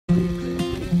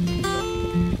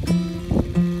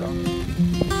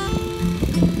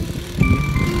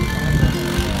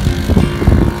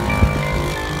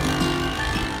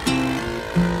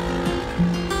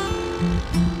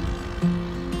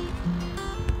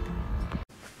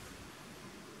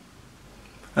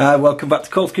Welcome back to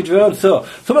Cold Skid Road. So,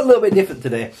 something a little bit different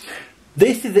today.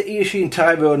 This is the Eachine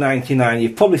Tyro 99.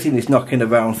 You've probably seen this knocking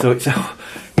around. So it's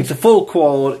a full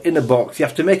quad in a box. You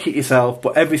have to make it yourself,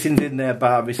 but everything's in there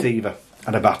bar receiver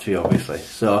and a battery, obviously.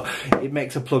 So it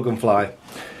makes a plug and fly.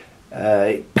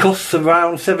 It costs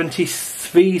around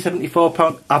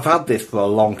 £73–74. I've had this for a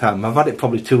long time. I've had it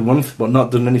probably 2 months, but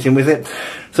not done anything with it.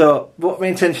 So what my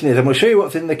intention is, I'm going to show you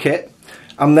what's in the kit.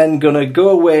 I'm then going to go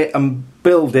away and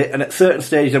build it, and at certain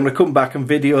stages I'm going to come back and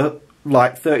video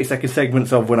like 30-second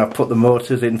segments of when I've put the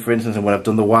motors in, for instance, and when I've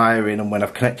done the wiring and when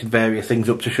I've connected various things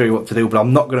up to show you what to do. But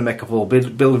I'm not going to make a full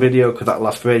build video because that'll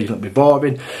last for ages and it'll be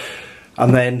boring.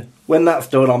 And then when that's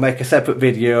done, I'll make a separate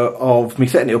video of me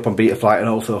setting it up on Betaflight and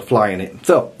also flying it.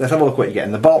 So let's have a look what you get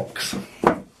in the box. So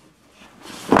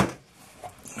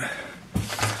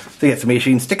you get some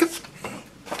Eachine stickers.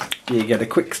 You get a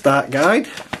quick start guide.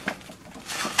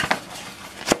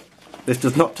 This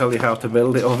does not tell you how to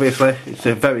build it, obviously. It's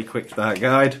a very quick start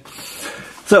guide.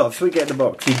 So we get in the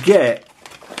box. You get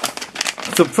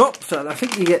some props, and I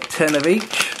think you get 10 of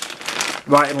each,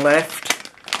 right and left.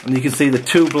 And you can see the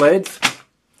 2 blades.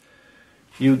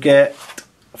 You get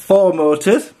 4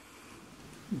 motors.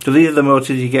 So these are the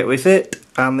motors you get with it,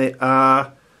 and they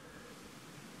are,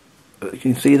 you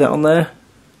can see that on there.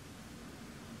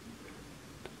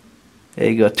 There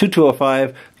you go,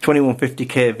 2205, 2150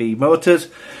 kV motors.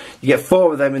 You get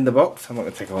 4 of them in the box. I'm not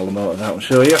going to take all the motors out and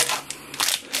show you.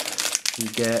 You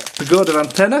get pagoda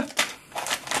antenna.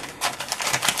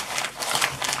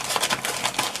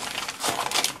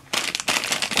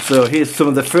 So here's some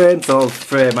of the frames, all the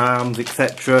frame arms,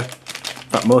 etc. In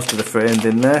fact, most of the frames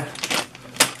in there.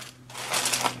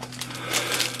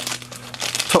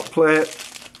 Top plate.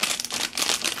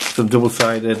 Some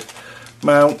double-sided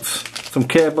mounts. Some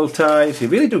cable ties. You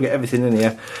really do get everything in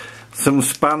here. Some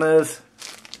spanners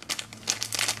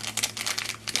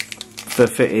for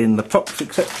fitting the props,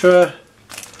 etc.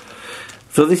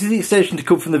 So this is the extension to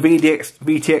come from the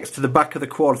VTX to the back of the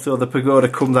quad, so the pagoda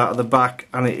comes out of the back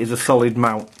and it is a solid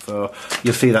mount, so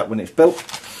you'll see that when it's built.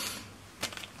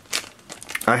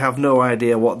 I have no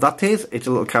idea what that is. It's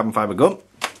a little carbon fibre gun.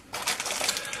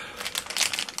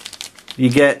 You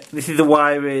get, this is the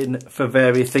wiring for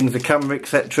various things, the camera,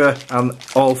 etc. And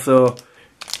also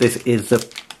this is the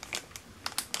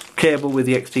cable with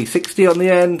the XT60 on the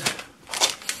end.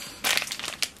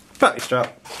 Battery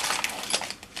strap.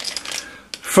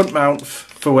 Front mounts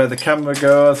for where the camera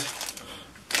goes.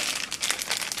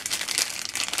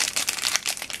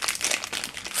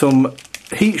 Some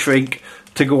heat shrink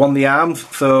to go on the arms,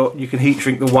 so you can heat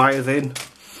shrink the wires in.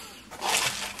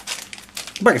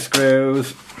 Bag of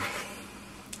screws.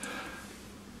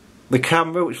 The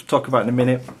camera, which we'll talk about in a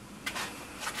minute.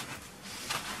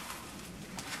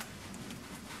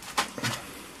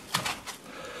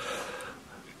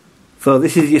 So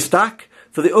this is your stack.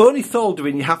 So the only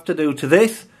soldering you have to do to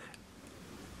this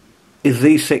is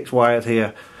these 6 wires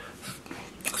here.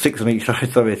 6 on each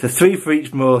side, sorry. There's 3 for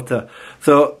each motor.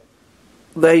 So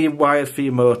they're your wires for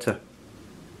your motor.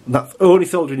 And that's the only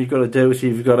soldering you've got to do. So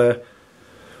you've got to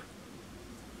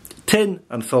tin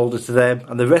and solder to them,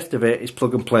 and the rest of it is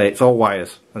plug and play. It's all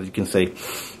wires, as you can see.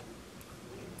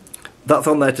 That's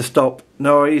on there to stop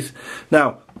noise.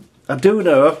 Now, I do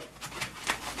know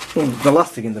the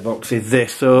last thing in the box is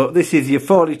this. So this is your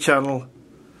 40 channel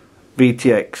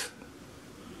VTX.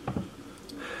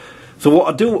 So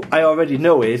what I already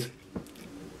know is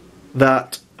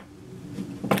that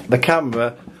the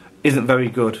camera isn't very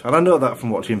good, and I know that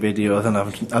from watching videos, and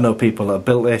I know people that have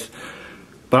built this.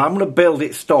 But I'm going to build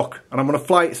it stock, and I'm going to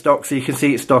fly it stock so you can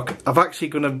see it stock. I'm actually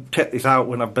going to check this out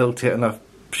when I've built it and I've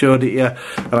showed it you,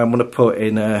 and I'm going to put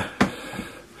in a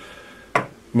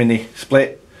mini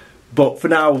split. But for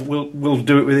now, we'll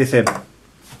do it with this in.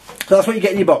 So that's what you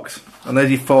get in your box. And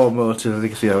there's your 4 motors. As you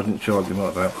can see, I didn't show the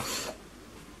motor out.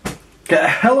 Get a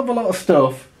hell of a lot of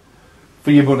stuff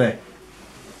for your money.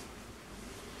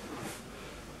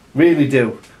 Really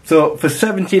do. So for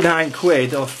 79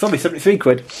 quid, or sorry, 73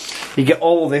 quid, you get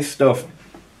all this stuff.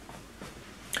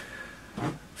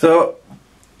 So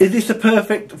is this a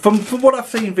perfect, from what I've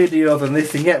seen videos on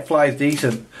this thing, yeah, it flies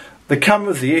decent. The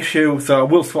camera's the issue, so I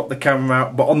will swap the camera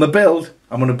out, but on the build,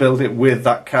 I'm going to build it with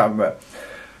that camera.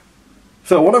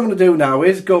 So what I'm going to do now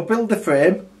is go build the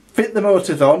frame, fit the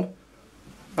motors on.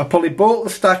 I'll probably bolt the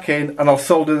stack in and I'll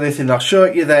solder this in. I'll show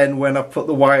it you then when I've put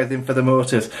the wires in for the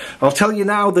motors. I'll tell you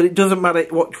now that it doesn't matter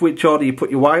which order you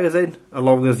put your wires in, as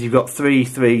long as you've got 3,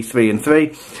 3, 3 and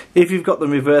 3. If you've got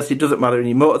them reversed, it doesn't matter, and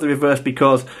you motor the reverse,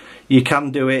 because you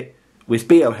can do it with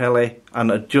BL Heli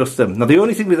and adjust them. Now the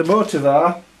only thing with the motors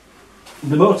are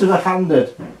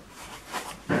handed.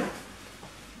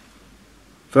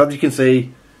 So as you can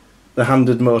see, the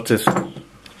handed motors.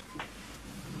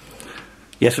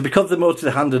 Yeah, so because the motors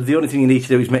are handed, the only thing you need to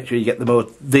do is make sure you get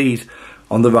these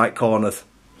on the right corners.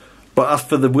 But as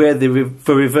for the way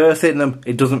for reversing them,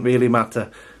 it doesn't really matter,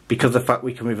 because of the fact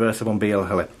we can reverse them on BL.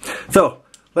 So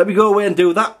let me go away and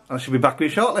do that. I shall be back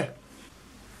with you shortly.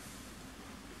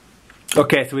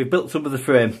 Okay, so we've built some of the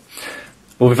frame.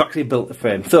 Well, we've actually built the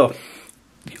frame. So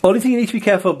the only thing you need to be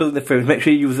careful of building the frame is make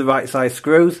sure you use the right size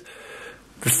screws.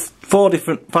 There's 5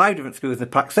 different screws in the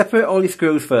pack. Separate all your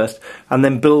screws first and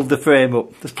then build the frame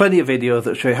up. There's plenty of videos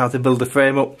that show you how to build the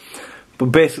frame up, but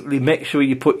basically make sure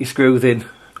you put your screws in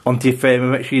onto your frame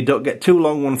and make sure you don't get too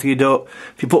long ones. If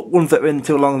you put ones that are in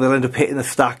too long, they'll end up hitting the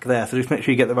stack there, so just make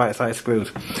sure you get the right size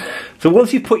screws. So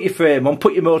once you've put your frame on,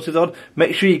 put your motors on,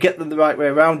 make sure you get them the right way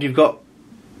around.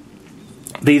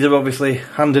 These are obviously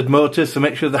handed motors, so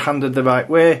make sure they're handed the right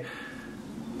way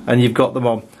and you've got them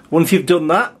on. Once you've done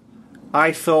that,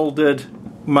 I soldered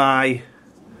my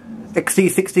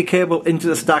XT60 cable into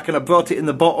the stack and I brought it in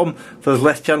the bottom, so there's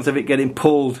less chance of it getting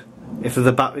pulled if there's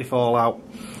a battery fallout.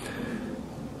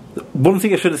 One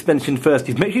thing I should have mentioned first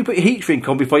is make sure you put your heat shrink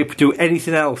on before you do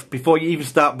anything else, before you even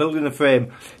start building the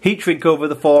frame. Heat shrink over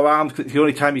the 4 arms, because it's the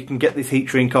only time you can get this heat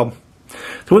shrink on.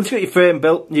 So once you've got your frame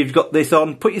built and you've got this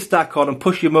on, put your stack on and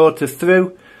push your motors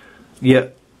through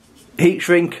your heat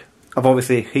shrink. I've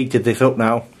obviously heated this up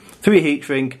now. Through your heat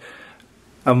shrink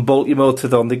and bolt your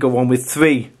motors on. They go on with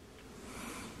 3.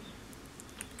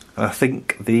 I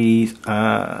think these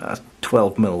are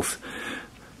 12 mils.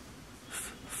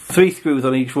 3 screws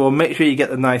on each one. Make sure you get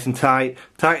them nice and tight.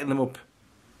 Tighten them up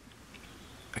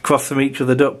across from each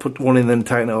other. Don't put one in and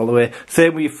tighten it all the way.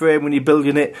 Same with your frame when you're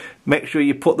building it. Make sure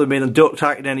you put them in and don't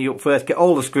tighten any up first. Get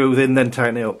all the screws in, then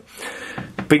tighten it up.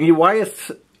 Bring your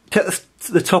wires, take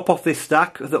the top off this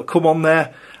stack that'll come on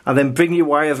there, and then bring your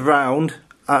wires round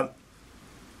at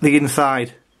the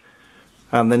inside,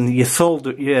 and then you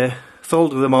solder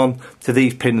them on to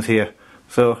these pins here.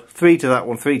 So 3 to that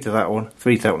one, 3 to that one,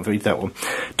 3 to that one, 3 to that one.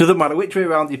 Doesn't matter which way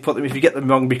around you put them if you get them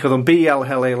wrong, because on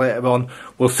BLHLA later on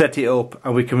we'll set it up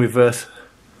and we can reverse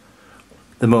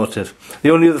the motors.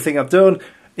 The only other thing I've done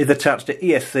is attach the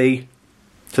ESC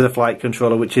to the flight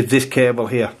controller, which is this cable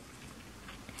here.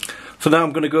 So now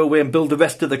I'm going to go away and build the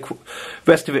rest of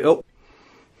it up.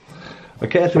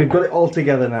 Okay, so we've got it all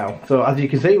together now. So as you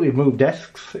can see, we've moved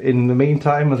desks in the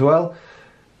meantime as well.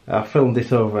 I filmed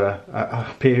this over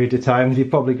a period of time, as you're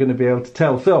probably going to be able to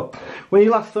tell. So, when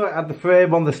you last saw it, I had the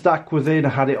frame on, the stack was in, I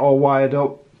had it all wired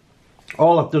up.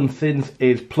 All I've done since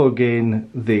is plug in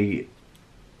the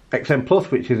XM Plus,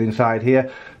 which is inside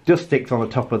here, just sticks on the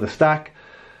top of the stack.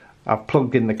 I've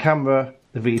plugged in the camera,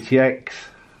 the VTX,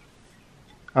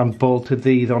 and bolted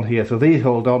these on here. So these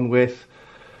hold on with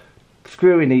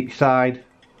screw in each side,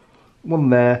 one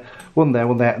there, one there,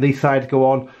 one there. These sides go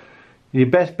on. Your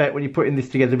best bet when you're putting this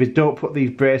together is don't put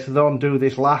these braces on, do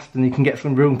this last and you can get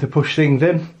some room to push things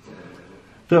in.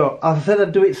 So as I said,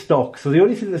 I'd do it stock. So the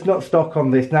only thing that's not stock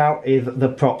on this now is the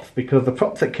props, because the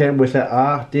props that came with it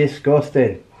are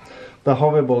disgusting. They're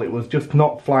horrible. It was just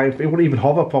not flying. It wouldn't even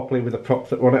hover properly with the props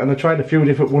that were on it, and I tried a few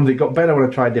different ones. It got better when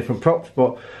I tried different props,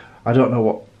 but I don't know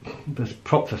what. There's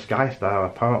props are Skystar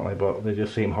apparently, but they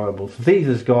just seem horrible. So these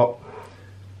has got,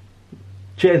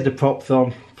 change the props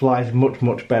on, flies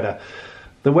much better.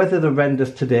 The weather's horrendous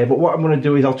today, but what I'm going to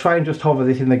do is I'll try and just hover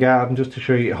this in the garden just to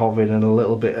show you it hovering and a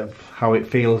little bit of how it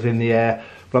feels in the air,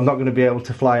 but I'm not going to be able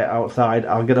to fly it outside.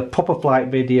 I'll get a proper flight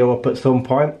video up at some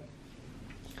point.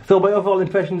 So my overall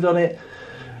impressions on it,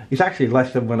 it's actually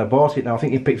less than when I bought it now. I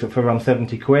think it picks up for around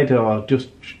 70 quid or just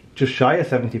shy of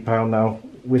 £70 now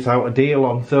without a deal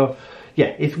on. So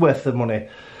yeah, it's worth the money.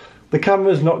 The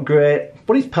camera's not great,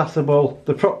 but it's passable.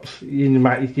 The props, you'll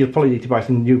probably need to buy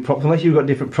some new props, unless you've got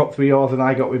different props for yours than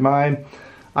I got with mine.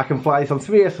 I can fly this on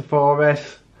 3S or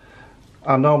 4S.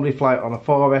 I normally fly it on a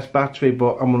 4S battery,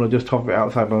 but I'm going to just hover it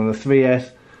outside on the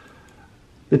 3S.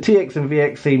 The TX and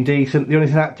VX seem decent. The only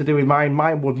thing I had to do with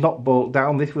mine would not bolt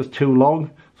down. This was too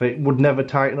long, so it would never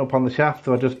tighten up on the shaft,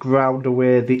 so I just ground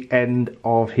away the end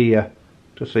of here,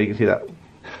 just so you can see that.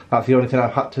 That's the only thing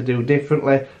I've had to do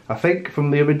differently, I think, from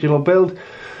the original build.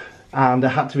 And I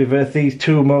had to reverse these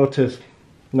 2 motors.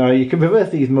 Now you can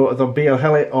reverse these motors on BL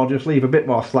Heli or just leave a bit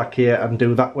more slack here and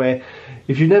do that way.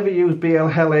 If you've never used BL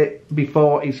Heli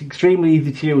before, it's extremely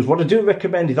easy to use. What I do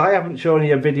recommend is, I haven't shown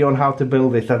you a video on how to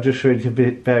build this, I've just shown you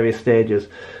various stages.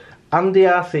 Andy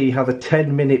RC has a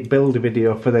 10-minute build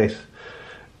video for this.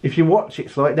 If you watch it,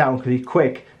 slow it down because he's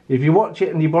quick. If you watch it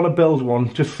and you want to build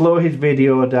one, just slow his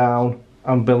video down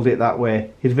and build it that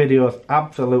way. His video is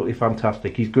absolutely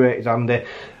fantastic. He's great, he's Andy.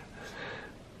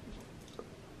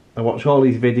 I watch all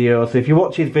his videos. So if you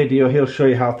watch his video, he'll show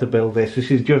you how to build this.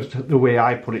 This is just the way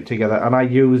I put it together, and I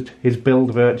used his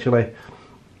build virtually.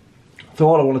 So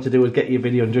all I wanted to do was get you a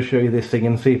video and just show you this thing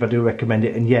and see if I do recommend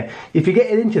it. And yeah, if you're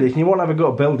getting into this and you want to have a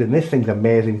go at building, this thing's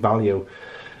amazing value.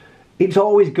 It's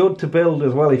always good to build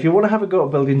as well. If you want to have a go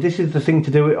at building, this is the thing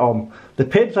to do it on. The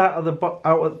PIDs out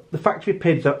of the factory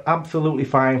PIDs are absolutely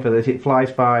fine for this. It flies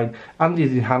fine.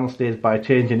 Andy's enhanced it by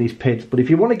changing these PIDs. But if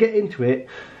you want to get into it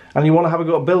and you want to have a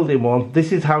go at building one,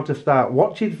 this is how to start.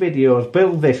 Watch his videos,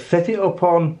 build this, set it up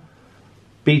on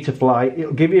Betafly.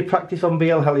 It'll give you practice on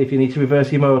BL Heli if you need to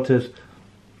reverse your motors.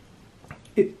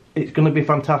 It's going to be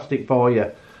fantastic for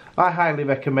you. I highly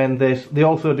recommend this. They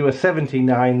also do a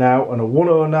 79 now and a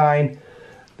 109.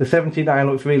 The 79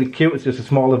 looks really cute, it's just a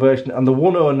smaller version, and the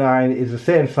 109 is the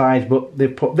same size, but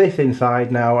they've put this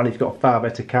inside now and it's got a far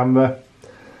better camera.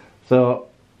 So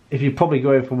if you're probably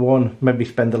going for one, maybe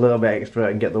spend a little bit extra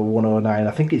and get the 109.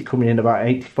 I think it's coming in about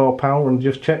 £84 and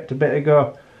just checked a bit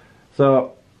ago.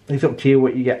 So it's up to you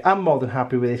what you get. I'm more than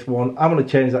happy with this one. I'm going to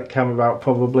change that camera out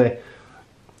probably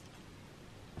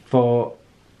for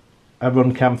a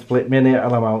run cam split mini, and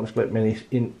I'll mount the split mini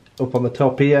up on the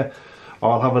top here,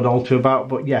 or I'll have an alter about,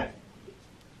 but yeah,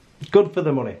 it's good for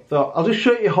the money. So I'll just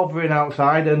show you hovering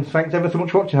outside, and thanks ever so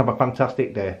much for watching. Have a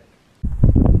fantastic day.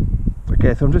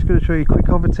 Okay, so I'm just going to show you a quick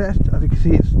hover test. As you can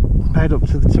see, it's paired up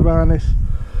to the Taranis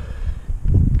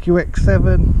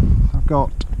QX7. I've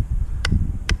got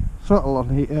throttle on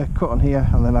here, cut on here,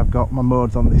 and then I've got my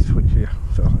modes on this switch here.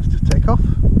 So let's just take off.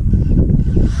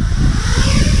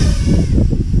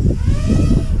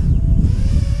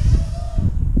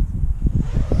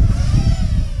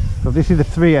 So this is the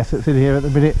 3S that's in here at the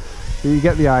minute, so you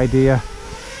get the idea.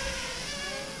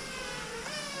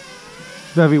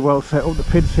 Very well set up, the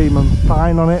PID seem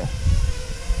fine on it.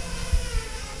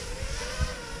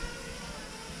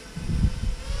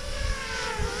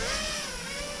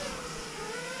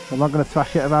 I'm not going to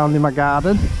thrash it around in my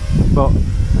garden, but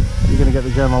you're going to get the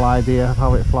general idea of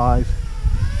how it flies.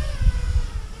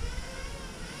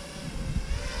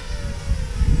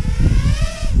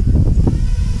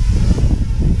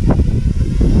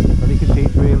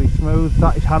 Smooth.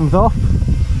 That is hands off,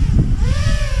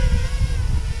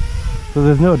 so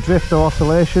there's no drift or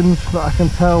oscillations that I can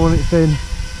tell when it's in.